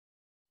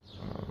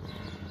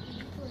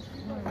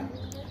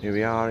Here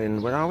we are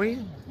in, where are we?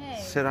 Hey.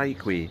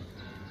 Seraikwi.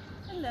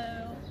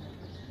 Hello.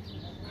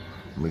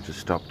 And we just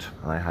stopped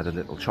and I had a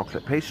little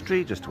chocolate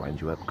pastry just to wind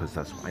you up because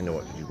that's I know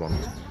what you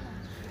want.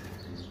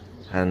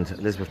 And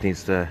Elizabeth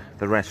needs the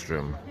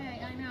restroom.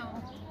 Hey, I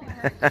know.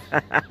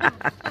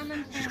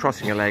 She's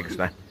crossing her legs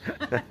now.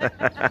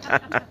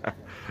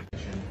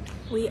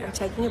 We are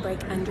taking a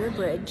break under a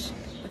bridge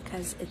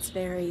because it's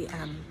very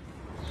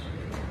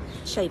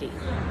shady.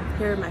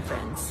 Here are my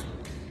friends.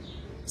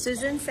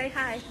 Susan, say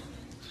hi.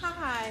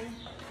 Hi.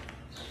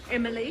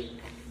 Emily.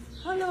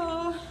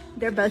 Hello.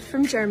 They're both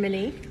from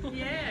Germany.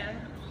 Yeah.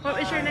 What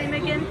was your name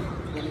again?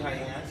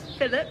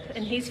 Philip,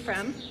 and he's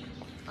from?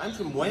 I'm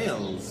from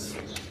Wales.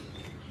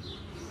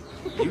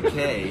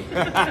 UK.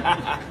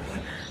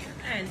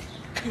 And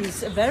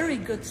He's a very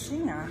good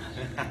singer.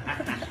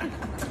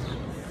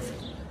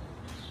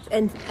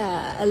 and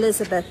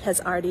Elizabeth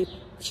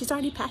she's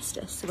already passed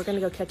us, so we're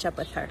gonna go catch up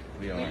with her.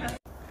 We are. Yeah.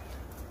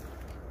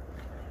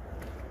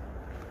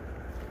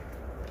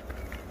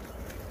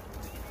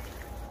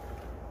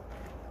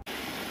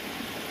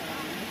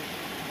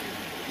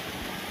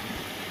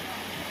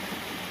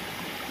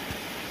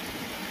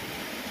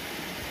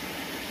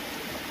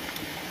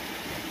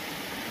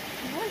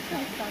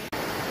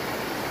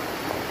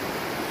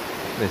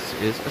 This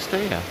is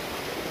Estella.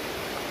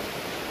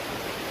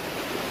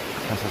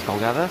 Casas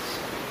colgadas.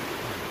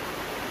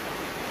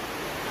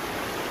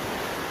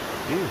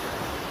 We've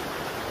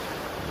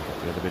got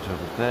the other bit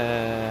over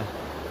there.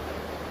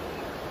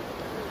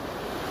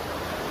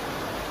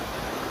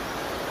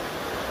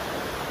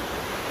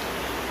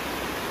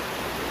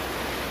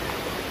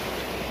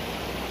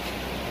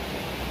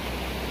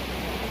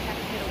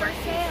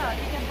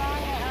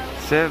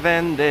 Se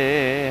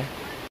vende.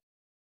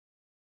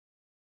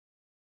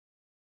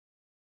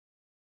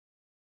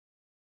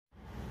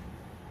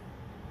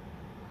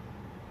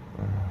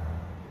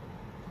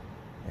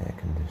 Air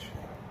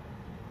conditioning.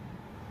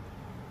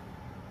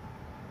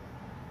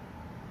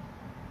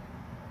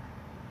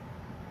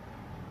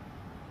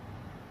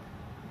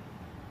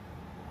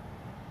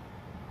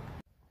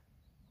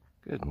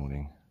 Good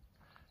morning.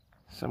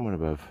 Somewhere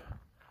above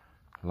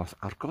Los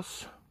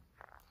Arcos.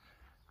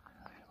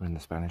 We're in the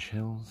Spanish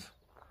hills.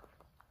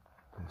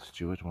 There's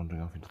Stuart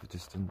wandering off into the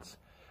distance.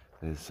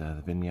 There's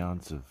the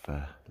vineyards of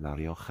La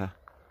Rioja.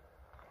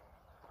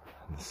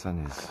 And the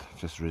sun is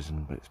just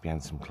risen, but it's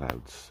behind some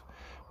clouds.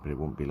 But it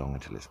won't be long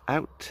until it's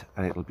out,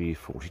 and it'll be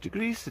 40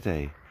 degrees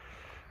today.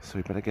 So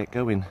we better get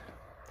going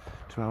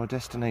to our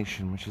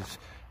destination, which is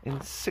in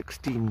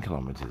 16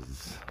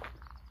 kilometers.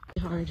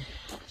 Hard.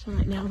 So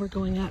right now we're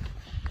going up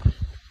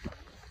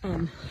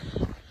a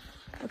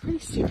pretty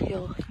steep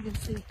hill. You can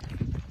see.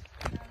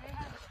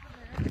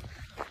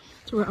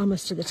 So we're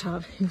almost to the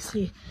top. You can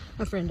see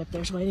a friend up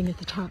there's waiting at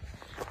the top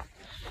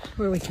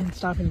where we can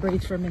stop and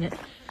breathe for a minute.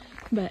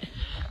 But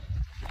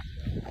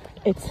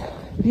it's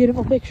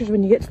beautiful pictures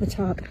when you get to the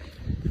top.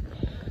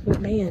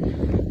 But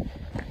man,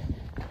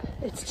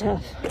 it's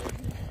tough.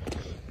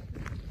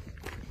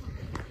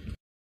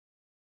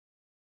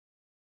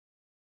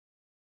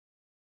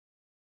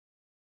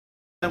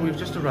 We've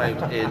just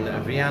arrived in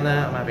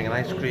Viana. I'm having an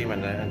ice cream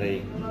and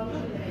a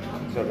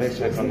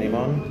cerveza con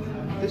limon.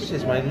 This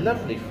is my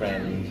lovely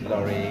friend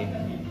Laurie.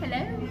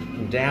 Hello.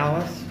 From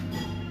Dallas.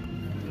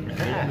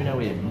 We know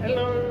him.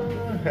 Hello.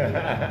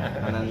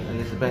 And then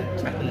Elizabeth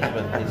is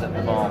at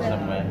the bar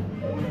somewhere.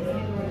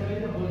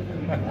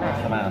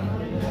 That's the man.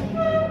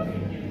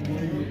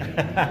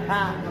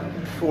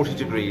 40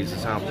 degrees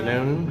this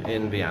afternoon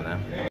in Viana.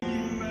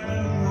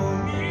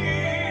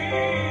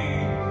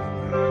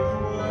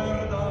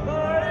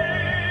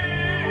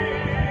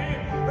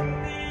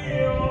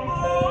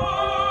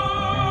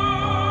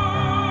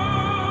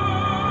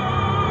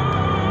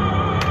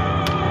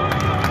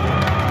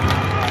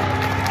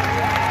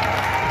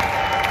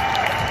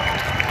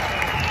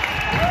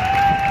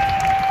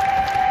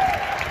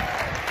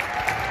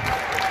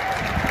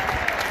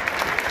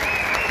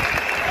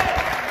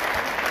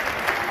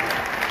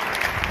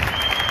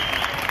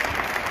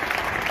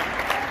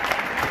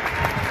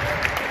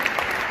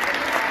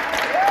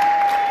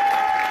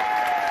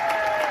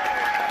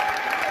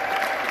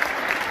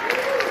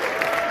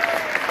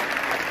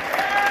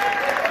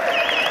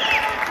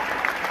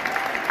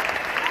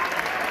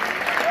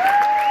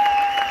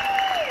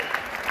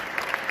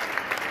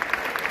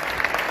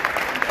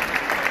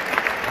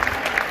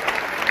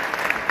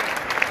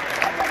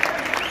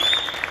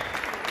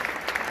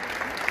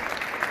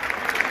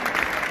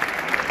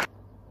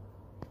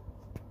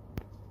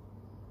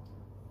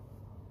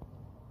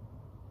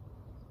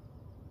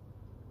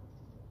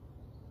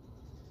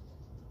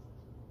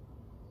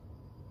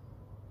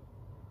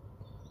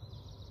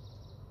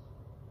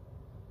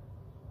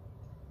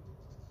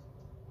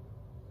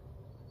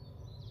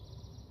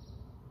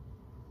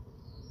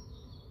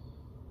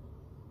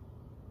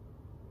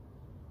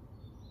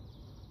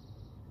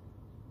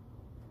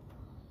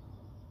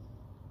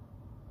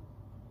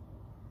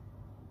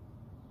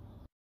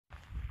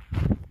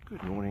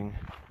 Good morning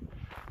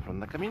from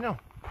the Camino.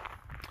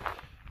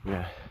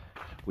 We're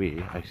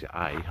actually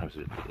I was a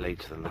bit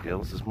later than the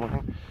girls this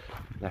morning.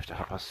 Left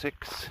at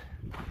 6:30.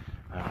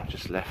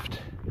 Just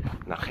left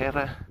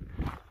Najera.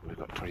 We've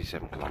got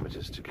 27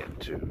 kilometers to get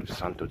to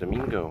Santo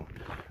Domingo,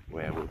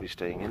 where we'll be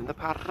staying in the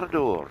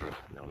Parador,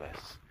 no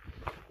less.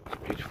 It's a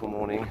beautiful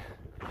morning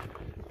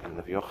in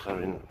the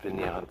Rioja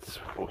vineyards,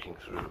 walking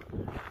through,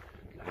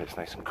 and it's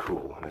nice and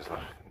cool, and there's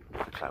a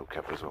cloud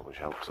cover as well, which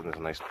helps, and there's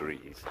a nice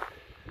breeze.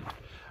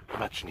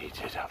 Much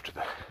needed after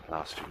the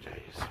last few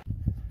days.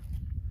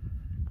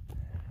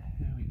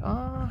 Here we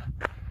are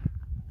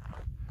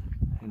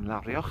in La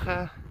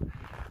Rioja,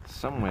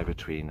 somewhere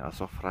between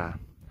Azofra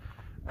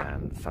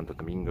and Santo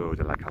Domingo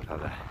de la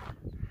Calzada.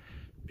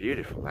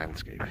 Beautiful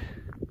landscape.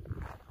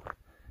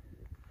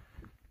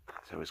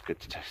 So it's good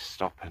to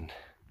stop and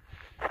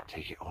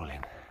take it all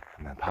in,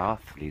 and the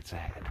path leads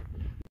ahead.